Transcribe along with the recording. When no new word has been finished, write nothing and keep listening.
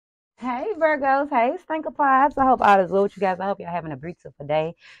Hey Virgos, hey Stinker Pods. I hope all is well with you guys. I hope y'all having a beautiful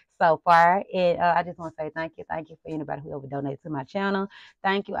day so far. And I just want to say thank you for anybody who ever donated to my channel.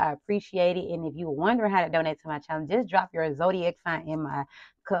 Thank you, I appreciate it. And if you were wondering how to donate to my channel, just drop your zodiac sign in my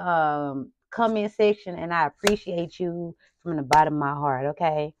comment section, and I appreciate you from the bottom of my heart.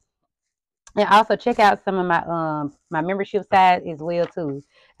 Okay. And also check out some of my membership sites as well too.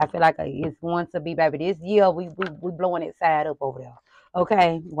 I feel like it's one to be, baby. This year we blowing it side up over there.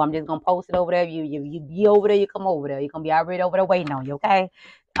 Okay, well, I'm just gonna post it over there. You be over there, you come over there. You're gonna be already over there waiting on you. Okay,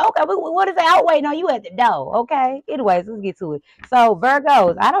 okay. What is it? Out waiting on you at the door. Okay. Anyways, let's get to it. So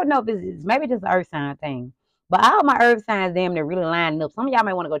Virgos, I don't know if it's maybe just an earth sign thing, but all my earth signs damn they're really lining up. Some of y'all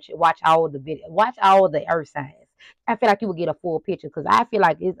may want to go watch all the video, watch all the earth signs. I feel like you would get a full picture because I feel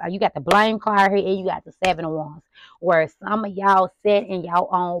like you got the blame card here and you got the 7 of Wands, where some of y'all set in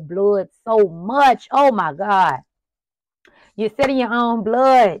your own blood so much. Oh my God. You're setting your own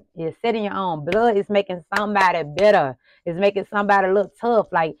blood. You're setting your own blood. It's making somebody better. It's making somebody look tough.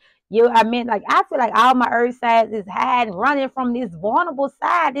 Like like I feel like all my earth sides is hiding, running from this vulnerable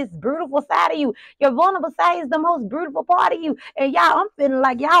side, this beautiful side of you. Your vulnerable side is the most beautiful part of you. And y'all, I'm feeling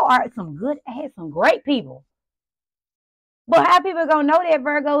like y'all are some great people. But how people gonna know that,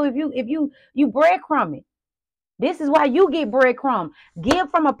 Virgo, if you breadcrumb it? This is why you get breadcrumb. Give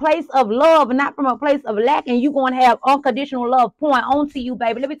from a place of love and not from a place of lack, and you gonna have unconditional love pouring onto you,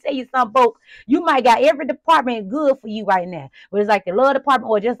 baby. Let me tell you something, folks. You might got every department good for you right now, but it's like the love department,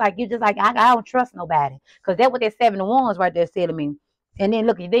 or just like you, just like I don't trust nobody, because that's what that 7 of Wands right there said to me. And then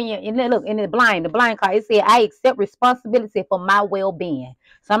look, look, in the blind card, it said, I accept responsibility for my well-being.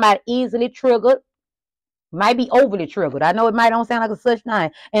 Somebody easily triggered, might be overly triggered. I know it might don't sound like a such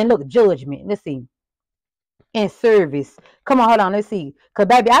thing. And look, judgment. Let's see. And service. Come on, hold on. Let's see. Cause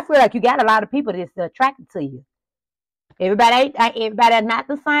baby, I feel like you got a lot of people that's attracted to you. Everybody not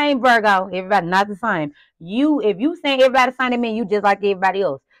the same, Virgo. Everybody not the same. If you saying everybody the same, that mean you just like everybody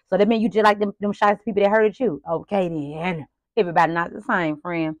else. So that mean you just like them shy people that hurted you. Okay, then. Everybody not the same,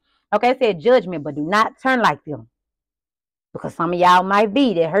 friend. Okay, it said judgment, but do not turn like them. Because some of y'all might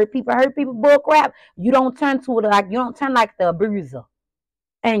be that hurt people, bull crap. You don't turn to it like you don't turn like the abuser,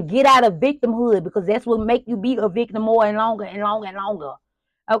 and get out of victimhood, because that's what make you be a victim more and longer and longer and longer.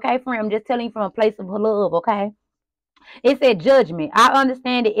 Okay, friend, I'm just telling you from a place of love. Okay, it said judgment. I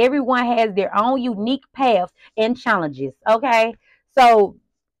understand that everyone has their own unique paths and challenges. Okay, so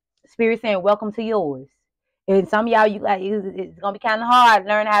Spirit saying, welcome to yours. And some of y'all, it's gonna be kind of hard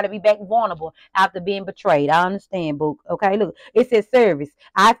learning how to be back vulnerable after being betrayed. I understand, book. Okay, look, it says service.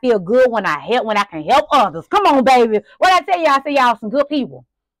 I feel good when I can help others. Come on, baby. What I tell y'all, I say y'all some good people.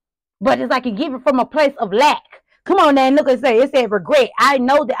 But it's like you give it from a place of lack. Come on now, look, it said regret. I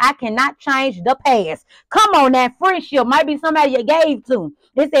know that I cannot change the past. Come on now, friendship might be somebody you gave to.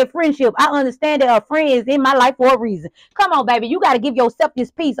 It said friendship. I understand that a friend is in my life for a reason. Come on, baby, you got to give yourself this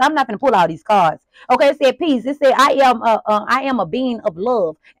peace. I'm not going to pull all these cards. Okay, it said peace. It said I am a being of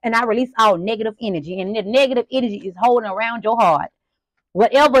love, and I release all negative energy, and the negative energy is holding around your heart.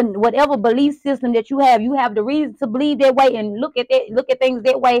 Whatever belief system that you have the reason to believe that way and look at things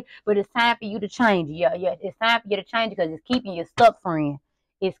that way, but it's time for you to change. Yeah, it's time for you to change, because it's keeping you stuck, friend.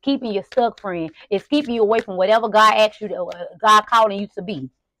 It's keeping you stuck, friend. It's keeping you away from whatever God asked you to, God calling you to be.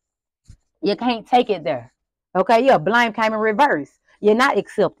 You can't take it there. Okay, your blame came in reverse. You're not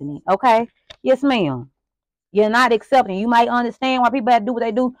accepting it. Okay, yes, ma'am. You're not accepting. You might understand why people have to do what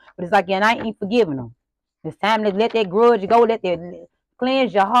they do, but it's like you're not even forgiving them. It's time to let that grudge go.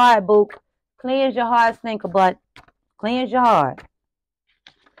 Cleanse your heart, book. Cleanse your heart, stinker butt. Cleanse your heart.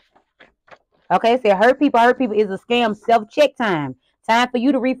 Okay, it said hurt people is a scam. Self-check time. Time for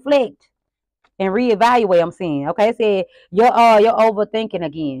you to reflect and reevaluate. I'm saying. Okay, it said you're overthinking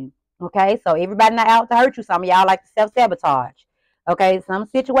again. Okay, so everybody not out to hurt you. Some of y'all like to self-sabotage. Okay, some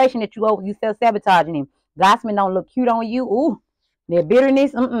situation that you self-sabotaging him. Gossiping don't look cute on you. Ooh, their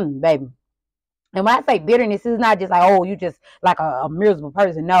bitterness, baby. And when I say bitterness, it's not just like, oh, you just like a miserable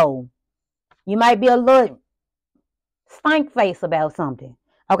person. No, you might be a little stank face about something.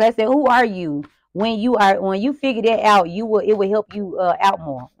 Okay, so who are you when you figure that out? It will help you out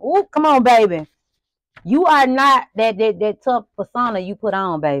more. Oh, come on, baby. You are not that tough persona you put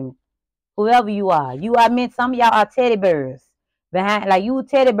on, baby. Whoever you are, some of y'all are teddy bears behind, like you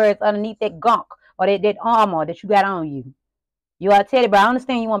teddy bears underneath that gunk or that armor that you got on you. You are a teddy bear. I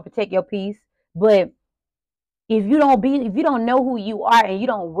understand you want to protect your peace, but if you don't know who you are and you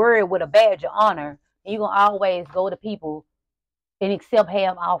don't worry with a badge of honor, you're gonna always go to people and accept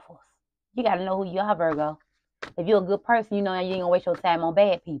half offers. You gotta know who you are, Virgo. If you're a good person, you know you ain't gonna waste your time on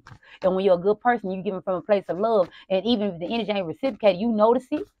bad people. And when you're a good person, you give it from a place of love. And even if the energy ain't reciprocated, you notice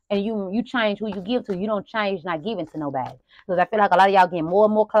it and you change who you give to. You don't change not giving to nobody. Because I feel like a lot of y'all getting more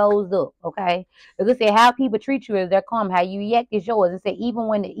and more closed up. Okay. Because it say how people treat you is their karma. How you react is yours. It say even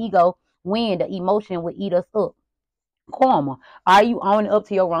when the ego win, the emotion will eat us up. Karma. Are you owning up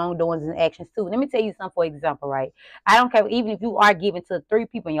to your wrongdoings and actions too? Let me tell you something, for example, right? I don't care, even if you are giving to 3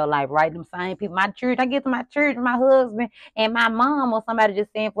 people in your life, right? Them same people, my church, I give to my church, my husband, and my mom, or somebody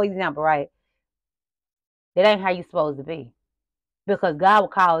just saying, for example, right? That ain't how you supposed to be. Because God will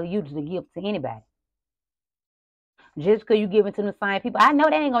call you to give to anybody. Just because you giving to the same people. I know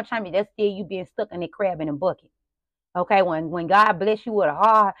they ain't gonna change me. That's still you being stuck in that crab in a bucket. Okay, when God bless you with a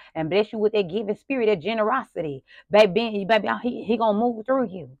heart and bless you with that giving spirit, that generosity, baby, he gonna move through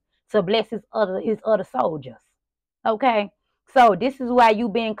you to bless his other soldiers. Okay, so this is why you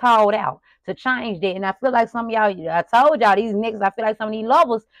being called out to change that. And I feel like some of y'all, I told y'all these niggas, I feel like some of these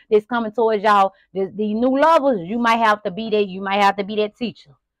lovers that's coming towards y'all, these new lovers, you might have to be that. You might have to be that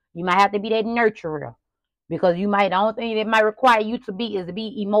teacher. You might have to be that nurturer because you might. The only thing that might require you to be is to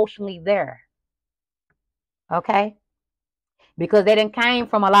be emotionally there. Okay. Because they didn't came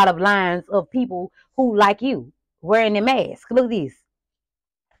from a lot of lines of people who like you wearing the mask. Look at this.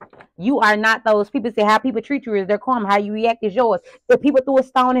 You are not those people. Say how people treat you is their karma. How you react is yours. If people threw a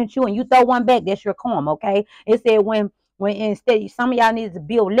stone at you and you throw one back, that's your karma. Okay. It said when instead some of y'all need to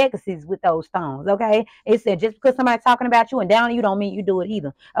build legacies with those stones. Okay. It said just because somebody's talking about you and down you don't mean you do it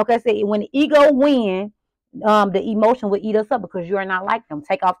either. Okay. So when the ego wins, the emotion will eat us up because you are not like them.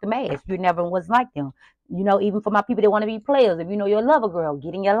 Take off the mask. You never was like them. You know, even for my people that want to be players, if you know you're a lover girl,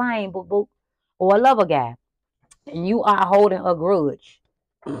 get in your lane, book, book, or a lover guy, and you are holding a grudge.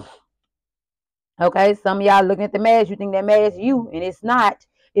 Okay, some of y'all looking at the mask, you think that mask you, and it's not.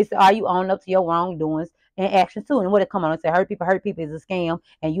 It's are you owning up to your wrongdoings and actions too? And what it come on and say, hurt people is a scam,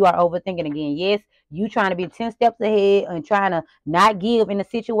 and you are overthinking again. Yes, you trying to be 10 steps ahead and trying to not give in a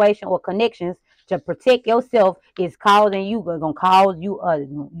situation or connections to protect yourself is causing you gonna cause you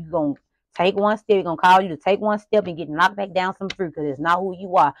you gonna take one step, it's gonna cause you to take one step and get knocked back down some fruit because it's not who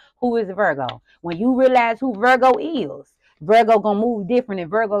you are. Who is Virgo? When you realize who Virgo is, Virgo gonna move different, and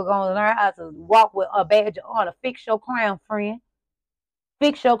Virgo gonna learn how to walk with a badge of honor. Fix your crown, friend.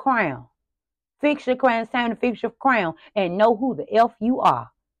 Fix your crown. Fix your crown. It's time to fix your crown and know who the F you are.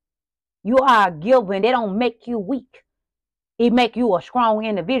 You are a giver, and they don't make you weak. It make you a strong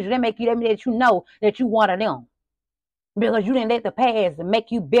individual. They make you that you know that you one of them because you didn't let the past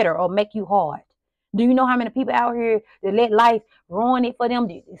make you bitter or make you hard. Do you know how many people out here that let life ruin it for them?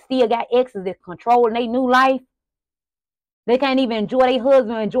 Still got exes that controlling their new life. They can't even enjoy their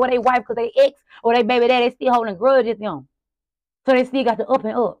husband, enjoy their wife because they ex or they baby daddy still holding grudges them. So they still got the up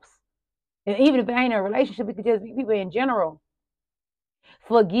and ups. And even if it ain't a relationship, it could just be people in general.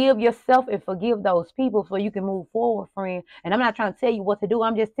 Forgive yourself and forgive those people so you can move forward, friend. And I'm not trying to tell you what to do.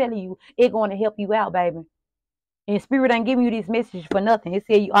 I'm just telling you it's going to help you out, baby. And Spirit ain't giving you these messages for nothing. It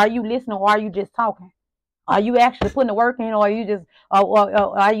said, are you listening or are you just talking? Are you actually putting the work in, or are you just,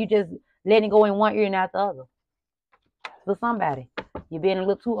 or are you just letting go in one ear and out the other? For somebody, you've been a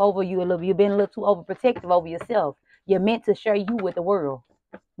little too over. You've been a little too overprotective over yourself. You're meant to share you with the world,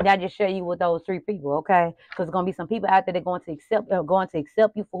 not just share you with those 3 people. Okay, because there's gonna be some people out there that are going to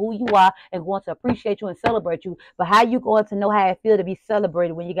accept you for who you are and going to appreciate you and celebrate you. But how you going to know how it feels to be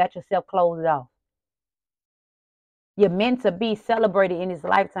celebrated when you got yourself closed off? You're meant to be celebrated in this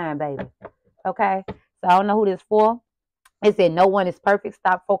lifetime, baby. Okay, so I don't know who this for. It said no one is perfect.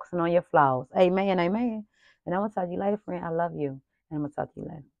 Stop focusing on your flaws. Amen. Amen. And I'm gonna talk to you later, friend. I love you. And I'm gonna talk to you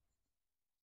later.